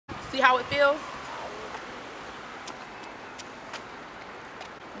you how it feels?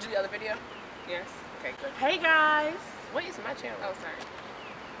 Did you do the other video? Yes. Okay, good. Hey guys. What is my channel? Oh, sorry.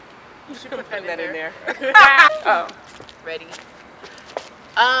 You should put that in there. Oh. Ready? It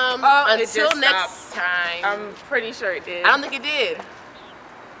Until just next stopped. time. I'm pretty sure it did. I don't think it did.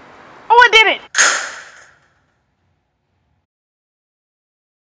 Oh, it didn't.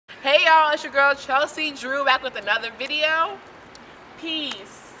 Hey y'all, it's your girl ChelcDrew back with another video.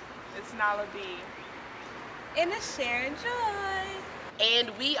 Peace. It's Nallah B. And it's Sharon Joy.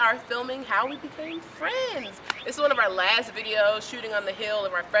 And we are filming How We Became Friends. This is one of our last videos shooting on the hill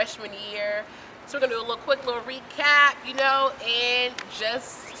of our freshman year. So we're gonna do a quick little recap, you know, and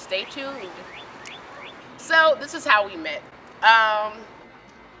just stay tuned. So this is how we met.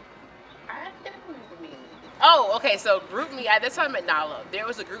 Oh, okay, so group me, that's how I met Nallah. There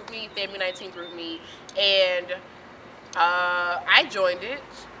was a group meet, FAMU 19 group meet, and I joined it.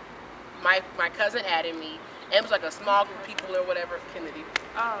 My cousin added me, and it was like a small group of people or whatever, Kennedy.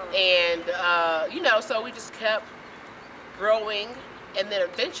 Oh. And, you know, so we just kept growing, and then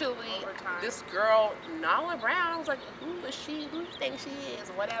eventually this girl, Nallah Brown, I was like, who is she? Who do you think she is?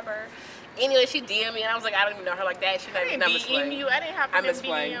 Whatever. Anyway, she DM'd me, and I was like, I don't even know her like that. She not even DM you. I didn't have to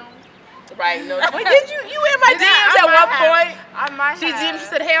DM. Right, no. Wait, did you? You in my DMs at one point? I might She DM'd, she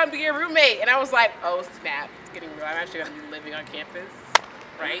said, hey, I'm being your roommate. And I was like, oh, snap. It's getting real. I'm actually going to be living on campus.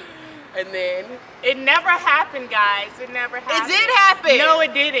 Right? And then... It never happened, guys. It never happened. It did happen. No,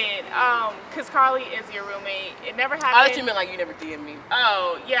 it didn't. Because Carly is your roommate. It never happened. I thought you meant like you never DM'd me.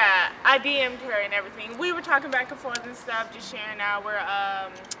 Oh, yeah. I DM'd her and everything. We were talking back and forth and stuff, just sharing our,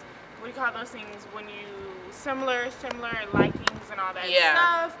 what do you call those things when you... Similar likings and all that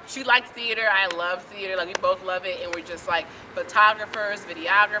stuff. She liked theater. I love theater. Like, we both love it. And we're just like photographers,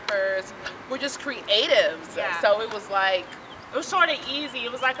 videographers. We're just creatives. Yeah. So it was like... It was sort of easy.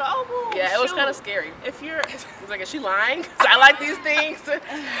 It was like, oh, woo, yeah, shoot. It was kind of scary. If you're... It was like, is she lying? I like these things.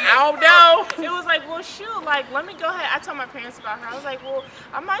 I don't know. It was like, well, shoot, like, let me go ahead. I told my parents about her. I was like, well,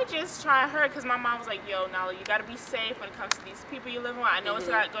 I might just try her, because my mom was like, yo, Nallah, you got to be safe when it comes to these people you live with. I know it's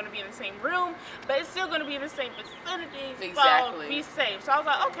not going to be in the same room, but it's still going to be in the same vicinity. Exactly. So be safe. So I was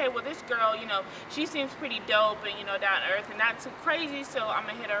like, okay, well, this girl, you know, she seems pretty dope and, you know, down to earth and not too crazy, so I'm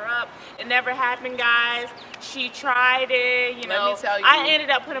going to hit her up. It never happened, guys. She tried it, you know. Let me tell you. I ended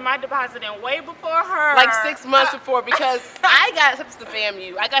up putting my deposit in way before her. Like 6 months before, because I got accepted to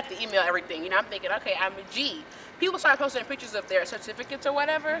FAMU. I got the email, everything. You know, I'm thinking, okay, I'm a G. People started posting pictures of their certificates or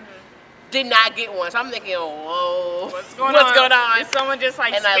whatever. Did not get one. So I'm thinking, whoa, what's going on? Did someone just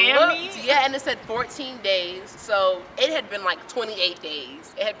like and spam I me? looked, yeah, and it said 14 days. So it had been like 28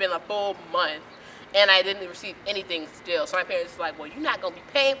 days. It had been a full month. And I didn't receive anything still. So my parents were like, well, you're not going to be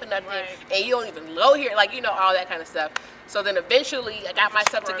paying for nothing. Right. And you don't even go here. Like, you know, all that kind of stuff. So then eventually I got my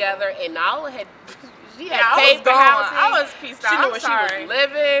stuff together. And Nallah had, she had paid for housing. I was peaced out. She knew where she was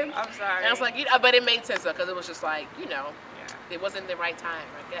living. I'm sorry. And I was like, you know, but it made sense though. Because it was just like, you know, it wasn't the right time,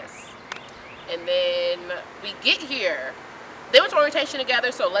 I guess. And then we get here. They went to orientation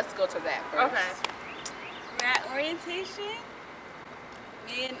together. So let's go to that first. Okay. We're at orientation.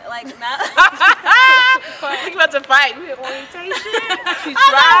 And like not we about to fight. We at orientation. She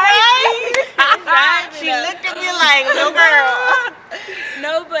tried. She looked at me like, no girl.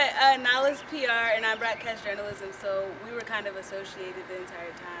 No, but Nallah's PR and I broadcast journalism, so we were kind of associated the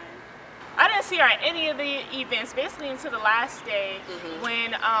entire time. I didn't see her at any of the events, basically until the last day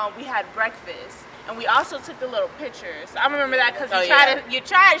when we had breakfast. And we also took the little pictures. I remember that because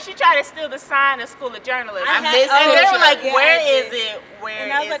she tried to steal the sign of School of Journalism. I missed it. And they were like, where is it? Where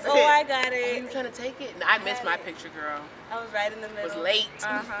and I was like, oh, I got it. Are you trying to take it? And I missed my picture, girl. I was right in the middle. It was late.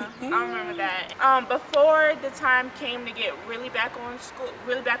 I remember that. Before the time came to get really back on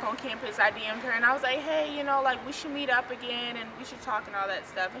campus, I DM'd her and I was like, hey, you know, like we should meet up again and we should talk and all that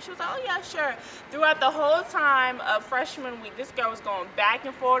stuff. And she was like, oh yeah, sure. Throughout the whole time of freshman week, this girl was going back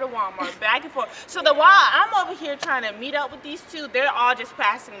and forth to Walmart, back and forth. So while I'm over here trying to meet up with these two, they're all just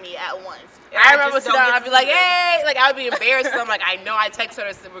passing me at once. And I remember sitting down, I'd be like, hey, like I would be embarrassed. I'm like, I know I text her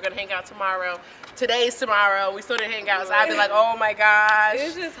and said we're gonna hang out tomorrow. Today's tomorrow. We still didn't hang out, so I'd be like, oh my gosh.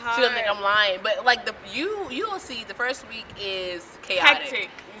 It's just hard. She doesn't think I'm lying, but like you'll see the first week is chaotic. Hectic.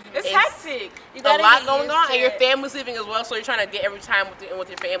 It's hectic. You got a lot going on, and your family's leaving as well, so you're trying to get every time with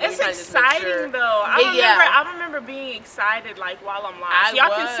your family. It's exciting though. I remember being excited like while I'm live. Y'all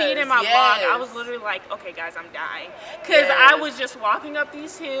can see it in my vlog. I was literally like, okay guys, I'm dying. Because I was just walking up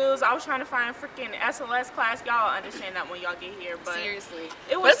these hills. I was trying to find freaking SLS class. Y'all understand that when y'all get here. But seriously.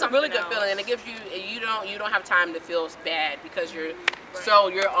 It was a really good feeling, and it gives you, you don't have time to feel bad because you're So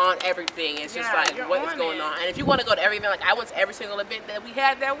you're on everything. It's just like, you're what is on going it. on? And if you want to go to every event, like I went to every single event that we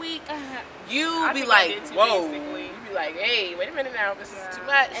had that week, you I be think I like, did too, whoa. basically. You be like, hey, wait a minute now. This is too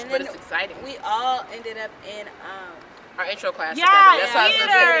much. And but then it's exciting. We all ended up in Our intro class Yeah, together. That's what I was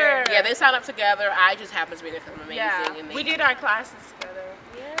gonna say. theater. Yeah, they signed up together. I just happened to be there because I'm amazing. Yeah, And we did our classes together.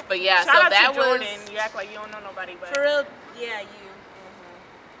 But yeah, Shout so out that to was. Jordan. You act like you don't know nobody, but for real. Yeah, you.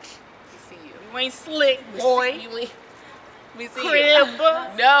 We see you. you ain't slick, boy. We see Crib. you.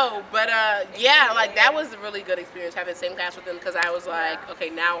 No, but yeah, like that was a really good experience having the same class with them because I was like, okay,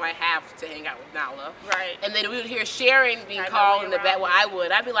 now I have to hang out with Nallah. Right. And then we would hear Sharon being I know called me in the back. around. Well, I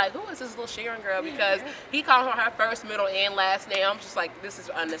would. I'd be like, who is this little Sharon girl? Because he called her first, middle, and last name. I'm just like, this is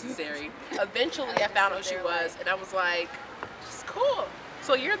unnecessary. Eventually, I found out who she was, and I was like, it's cool.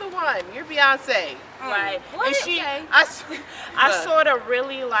 So you're the one. You're Beyonce. Right. What? And she, Okay. I sort of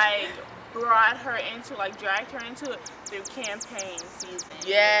really like brought her into, like dragged her into it through campaign season.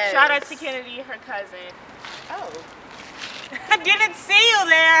 Yes. Shout out to Kennedy, her cousin. Oh. I didn't see you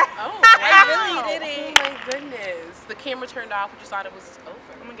there. Oh, I wow. really didn't. Oh my goodness. The camera turned off. We just thought it was over.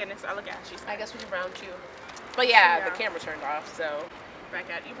 Oh my goodness, I look at you. I guess we around you. But yeah, Yeah. the camera turned off, so. Back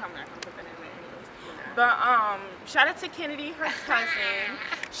at you, probably not gonna put that in there anyways. But shout out to Kennedy, her cousin.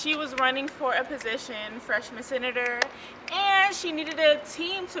 She was running for a position, freshman senator, and she needed a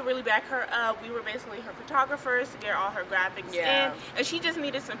team to really back her up. We were basically her photographers to get all her graphics in, and she just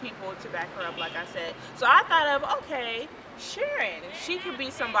needed some people to back her up, like I said. So I thought of, okay, Sharon, she could be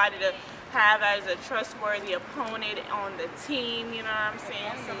somebody to have as a trustworthy opponent on the team. You know what I'm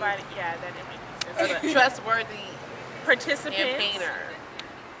saying? Somebody, yeah, that didn't make any sense. A trustworthy Participants. campaigner.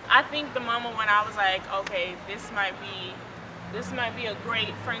 I think the moment when I was like, okay, this might be a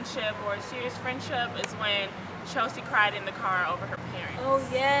great friendship or a serious friendship is when Chelsea cried in the car over her parents. Oh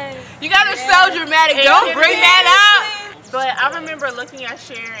yes. You guys are so dramatic. And Don't it bring is. that up. But I remember looking at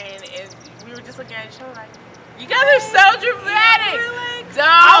Sharon and we were just looking at each other like, You guys are so dramatic. Don't.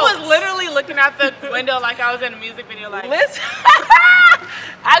 I was literally looking out the window like I was in a music video like, Listen.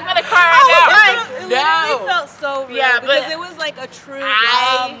 I'm gonna cry right now. It literally felt so real. Yeah, because but it was like a true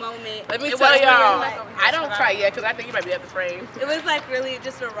I- raw moment. Let me It tell was y'all. really I don't cry yet because I think you might be at the frame. It was like really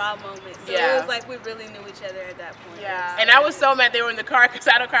just a raw moment. So Yeah. it was like we really knew each other at that point. Yeah. And I was so mad they were in the car because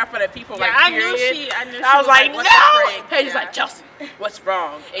I don't cry for the people. Yeah, like, I period. knew she I was like, what's the no. freak? Hey, she's Yeah. like, Chelsea, what's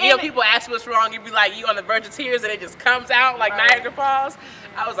wrong? And you know, And- people ask you what's wrong. You be like, you on the verge of tears, and it just comes out like Right. Niagara Falls.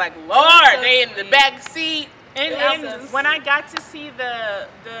 I was like, Lord, so they in the sweet. back seat. And Yeah. when I got to see the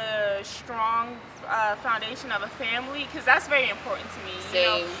strong foundation of a family, because that's very important to me. You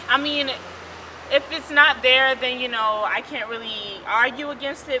know? Same. I mean, if it's not there, then you know I can't really argue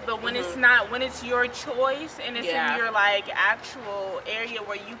against it. But when it's not, when it's your choice and it's Yeah. in your like actual area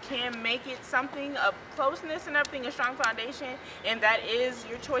where you can make it something of closeness and everything, a strong foundation, and that is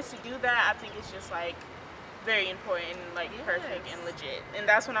your choice to do that, I think it's just like very important, like perfect and legit. And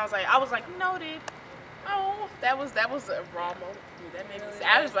that's when I was like, noted. Oh, that was a raw moment for me. That made me Really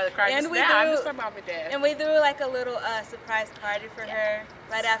sad. I was about to cry And just we now. I threw- just talking about my dad. And we threw like a little surprise party for her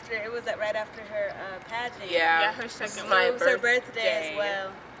right after right after her pageant. Yeah, her this is second my It was her birthday as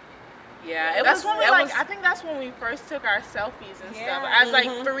well. Yeah, it That's was. when we that like. was- I think that's when we first took our selfies and Yeah. stuff. As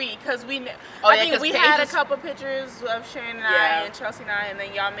like three, because we. Oh, I yeah, think 'cause we Paige had a is- couple pictures of Sharon and I Yeah. and Chelsea and I, and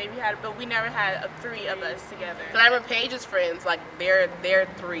then y'all maybe had, but we never had three of us together. Cause I remember Paige's friends, like they're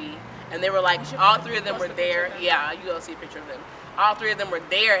three, and they were like, all three of them post were a picture there. of them. Yeah, you go see a picture of them. All three of them were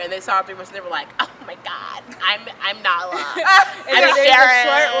there, and they saw three of us, and they were like, oh my God, I'm Nallah. And I'm then there's a Sharon.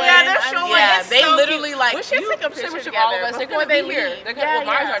 short one. Yeah, they're short one. Yeah, It's they so literally cute. like We should take a you picture of all of together us. They're before gonna be they here. leave. They're gonna, Yeah, well,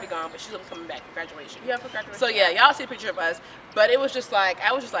 Mars yeah. already gone, but she's gonna be coming back for graduation. Yeah, for graduation. So yeah, y'all see a picture of us, but it was just like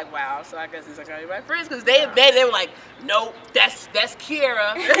I was just like, wow. So I guess these are gonna be my friends because they were like, nope, that's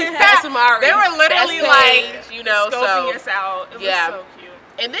Kiera, that's Amari, They were literally that's like, Paige, you know, scoping so us out. It yeah. was so cute.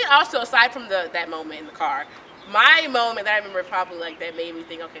 and then also aside from that moment in the car, my moment that I remember probably like that made me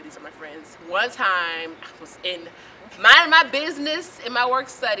think, okay, these are my friends. One time I was in my business in my work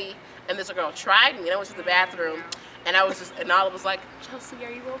study, and this girl tried me, and I went to the bathroom. And I was just, and Nallah was like, Chelsea,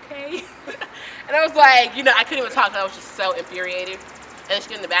 are you okay? And I was like, you know, I couldn't even talk. I was just so infuriated. And then she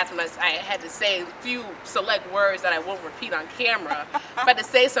got in the bathroom. I had to say a few select words that I won't repeat on camera. I had to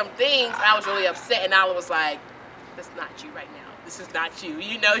say some things. And I was really upset. And Nallah was like, that's not you right now. This is not you.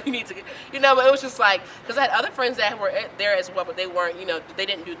 You know, you need to, you know. But it was just like, because I had other friends that were there as well, but they weren't, you know, they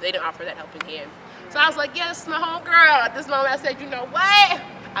didn't offer that helping hand. So I was like, yes, this is my homegirl. At this moment, I said, you know what?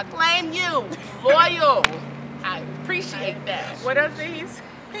 I claim you, loyal. I appreciate that. What else did he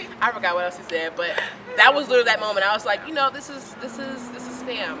say? I forgot what else he said, but that was literally that moment. I was like, you know, this is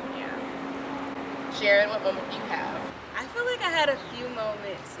fam. Yeah. Sharon, what moment do you have? I feel like I had a few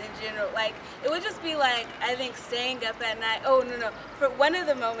moments in general. Like, it would just be like, I think staying up at night. Oh, no. For one of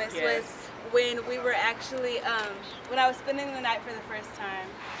the moments was when we were actually, when I was spending the night for the first time.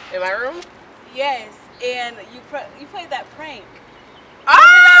 In my room? Yes, and you played that prank.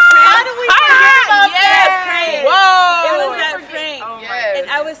 How do we forget about that? Prank. Whoa! It was that prank. Oh, yes. And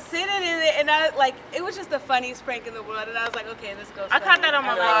I was sitting in it, and I like, it was just the funniest prank in the world. And I was like, okay, let's go. I caught that on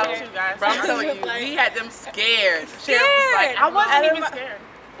my vlog too, guys. Bro, I'm telling you, we had them scared. Scared. Was like, I wasn't even scared.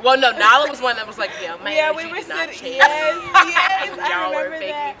 Well, no, Nallah was one that was like, yeah, my we energy were did not sitting. change. Yes, I Y'all were remember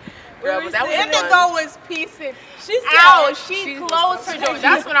faking. that. Girl, but that was Indigo fun. was piecing. She said, Ow, she she closed was her door.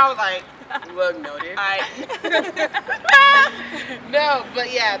 That's when I was like, Look, noted. alright. No,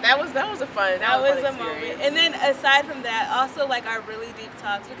 but yeah, that was a fun. That was a a fun moment. experience. And then aside from that, also like our really deep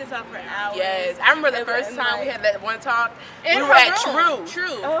talks. We could talk for hours. Yes, I remember the first time we had that one talk. In We her were at room.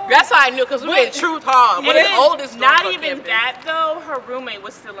 True. Oh. That's how I knew, because we were in Truth Hall, one of the oldest. Not dorms on even campus. that though. Her roommate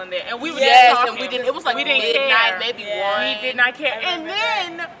was still in there, and we were Yes, just and talking. we didn't. It was like we didn't midnight, care. maybe Yeah. one. We did not care. I And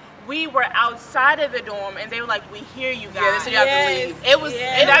remember then we were outside of the dorm, and they were like, "We hear you guys." Yeah, they said you have to Yes. leave. It was.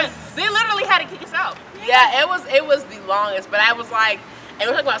 Yes. It And was. they literally had to kick us out. Yeah, it was the longest, but I was like, and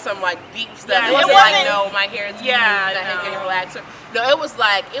we're talking about some like deep stuff. Yeah, it wasn't it like, wasn't- no, my hair is Yeah, huge, I no. can relax. No, it was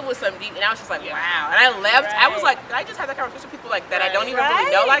some deep, and I was just like, wow. And I left. I was Right. like, did I just have that conversation with people like that I Right. don't even really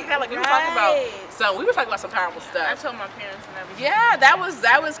know like that? Like we were talking about Right. we were talking about some terrible I stuff. told my parents and everything. Yeah, that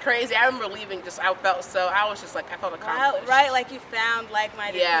was crazy. I remember leaving. I was just like, I felt Wow, accomplished. right, like you found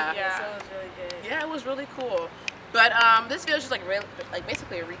like-minded Yeah. people, Yeah. so it was really good. Yeah, it was really cool. But this feels just like really, like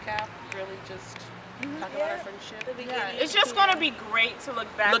basically a recap. Really just talking about our friendship. The Yeah, beginning. it's just gonna be great to look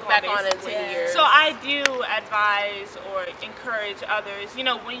back on in this. 10 Yeah. years. So I do advise or encourage others, you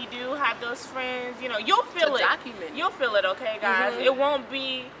know, when you do have those friends, you know, you'll feel To it. document it. You'll feel it, okay, guys?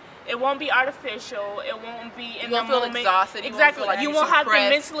 It won't be artificial. It won't be in You won't the feel moment. exhausted. You won't Exactly. feel like you you're won't too have pressed. to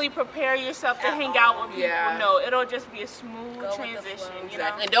mentally prepare yourself to At hang all. out with people. Yeah. No, it'll just be a smooth Go with the transition. flow. You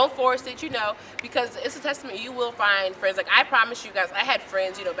Exactly. know. And don't force it, because it's a testament. You will find friends. Like I promise you guys, I had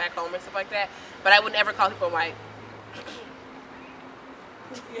friends, back home and stuff like that, but I would never call people my.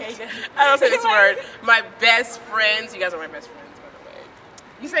 I don't say this word. My best friends. You guys are my best friends, by the way.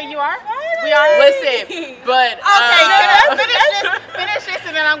 You say you are? We are. Listen, but Okay, finish this,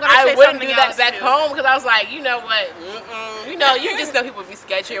 and then I'm gonna I say wouldn't something do that else back too. home because I was like, you know what? You just know people be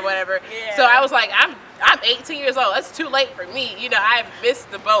sketchy or whatever. Yeah. So I was like, I'm 18 years old. That's too late for me. I've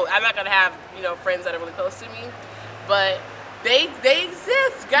missed the boat. I'm not gonna have friends that are really close to me, but they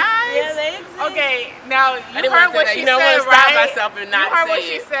exist, guys. Yeah, they exist. Okay, now you didn't heard wanna say what that. she You know, I said, wanna stop right? myself and not you heard say what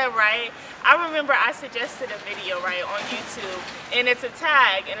she it. said, right? I remember I suggested a video, right, on YouTube, and it's a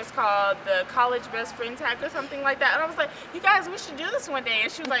tag, and it's called the College Best Friend Tag or something like that. And I was like, you guys, we should do this one day.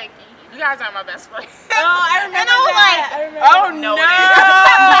 And she was like, you guys aren't my best friend. Oh, I remember And I was that. like, I remember Oh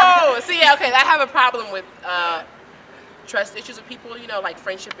that. no! See, yeah, okay, I have a problem with trust issues with people, like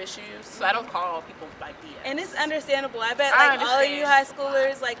friendship issues. So I don't call people like BS. And it's understandable. I bet I like all of you understand. high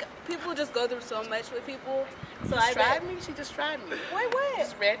schoolers, like people just go through so much with people. So I bet. She just tried me. Wait, what? She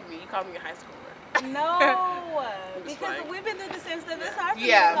just read me. You called me a high schooler. No, just because playing. we've been through the same stuff. It's hard for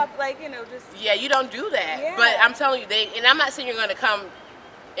Yeah. me to like just. Yeah, you don't do that. Yeah. But I'm telling you, and I'm not saying you're gonna come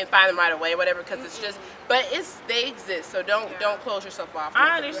and find them right away, whatever, because it's just, but they exist. So don't close yourself off.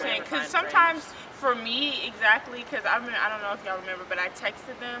 I You'll understand, never because find sometimes friends. for me, exactly, because I don't know if y'all remember, but I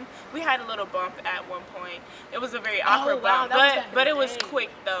texted them. We had a little bump at one point. It was a very awkward wow, bump, that was back in but the it was day. quick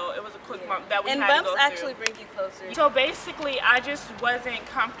though. It was a quick bump that we And had to bumps go actually through. bring you closer. So basically, I just wasn't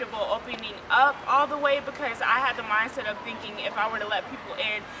comfortable opening up all the way because I had the mindset of thinking if I were to let people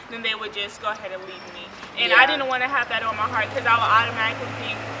in, then they would just go ahead and leave me. And I Yeah. didn't want to have that on my heart because I would automatically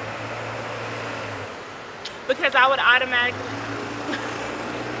think. Because I would automatically.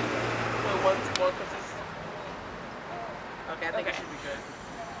 Okay, I think Okay. it should be good.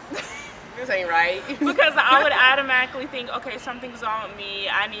 This ain't right. Because I would automatically think, okay, something's wrong with me,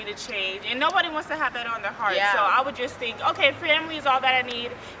 I need to change. And nobody wants to have that on their heart. Yeah. So I would just think, okay, family is all that I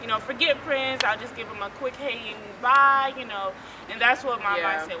need. Forget friends, I'll just give them a quick hey and bye, And that's what my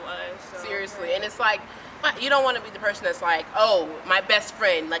Yeah. mindset was. So. Seriously, and it's like, you don't want to be the person that's like, oh, my best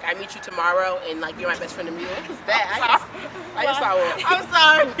friend, like I meet you tomorrow, and like you're my best friend to me. What was that? I just saw one. I'm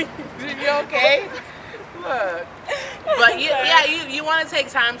sorry. You okay? Look. But you want to take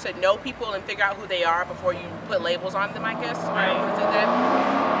time to know people and figure out who they are before you put labels on them, I guess. Right. Is it that?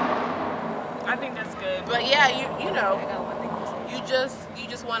 I think that's good. But yeah, you I got one thing to say. you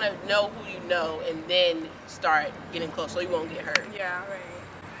just want to know who you know and then start getting close so you won't get hurt. Yeah. Right.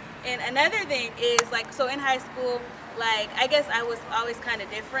 And another thing is so in high school, I guess I was always kind of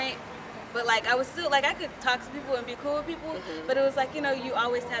different. but like I was still like I could talk to people and be cool with people, but it was like, you know, you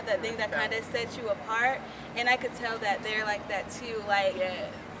always have that thing that kind of sets you apart, and I could tell that they're like that too. Like,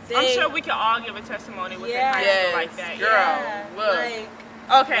 I'm sure we can all give a testimony within high school like that. Girl, look. Like,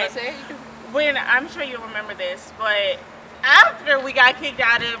 okay, when I'm sure you'll remember this, but after we got kicked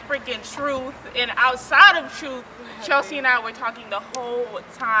out of freaking Truth and outside of Truth, Chelsea and I were talking the whole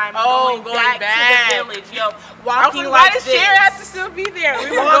time, going back to the village, yo, walking like this. Sharon have to still be there? We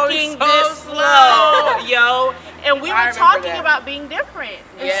were walking this slow, yo, and we were talking about being different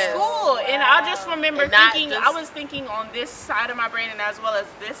in school. And I just remember thinking, I was thinking on this side of my brain and as well as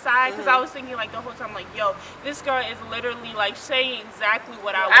this side, because I was thinking like the whole time, like, yo, this girl is literally like saying exactly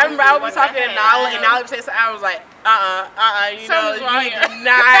what I was. I remember I was talking to Nallah, and Nallah was saying something. I was like, you know, you did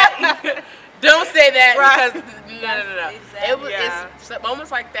not. Don't say that because no. Exactly. It's moments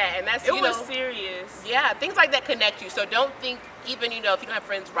like that, and that's it was serious. Yeah, things like that connect you. So don't think, even if you don't have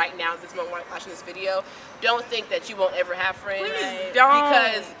friends right now, this moment watching this video, don't think that you won't ever have friends. Please don't.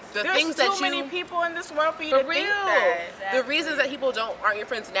 Because there's things that too many people in this world for you to think that. The reasons that people aren't your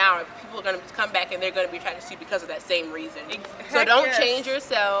friends now are people are going to come back and they're going to be attracted to you because of that same reason. So don't change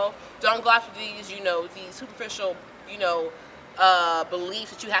yourself. Don't go after these, these superficial, beliefs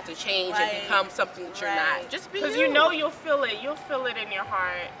that you have to change and become something that you're not. Just be you. Because you'll feel it. You'll feel it in your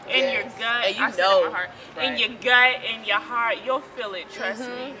heart, in your gut. And in my heart, in your gut, in your heart. You'll feel it. Trust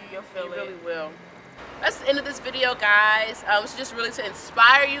me, you'll feel it. You really will. That's the end of this video, guys. It's just really to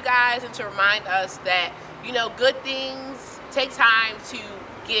inspire you guys and to remind us that good things take time to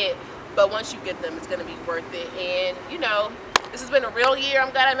get, but once you get them, it's gonna be worth it. And this has been a real year.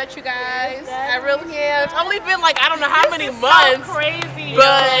 I'm glad I met you guys. I really am. It's only been like I don't know how many months. So crazy.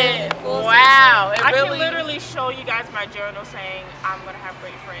 But wow, I can literally show you guys my journal saying I'm gonna have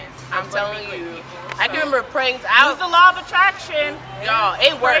great friends. I'm telling you. People, I can remember praying out. Use the law of attraction. Y'all,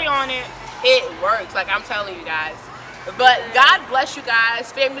 it works. Pray on it. It works. Like I'm telling you guys. But God bless you guys.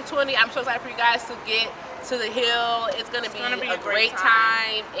 Family 20. I'm so excited for you guys to get to the hill. It's gonna be a great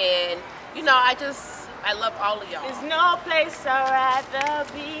time. And I love all of y'all. There's no place I'd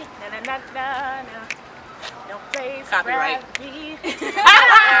rather be. Na. No place I'd rather be.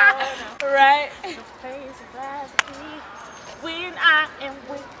 Right. No place I'd rather be. When I am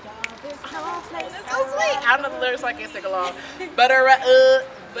with y'all, there's no place. It's so sweet. I don't know the lyrics, so I can't sing along. It's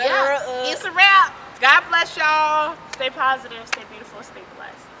a wrap. God bless y'all. Stay positive, stay beautiful, stay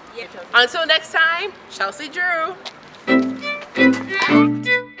blessed. Until next time, ChelcDrew.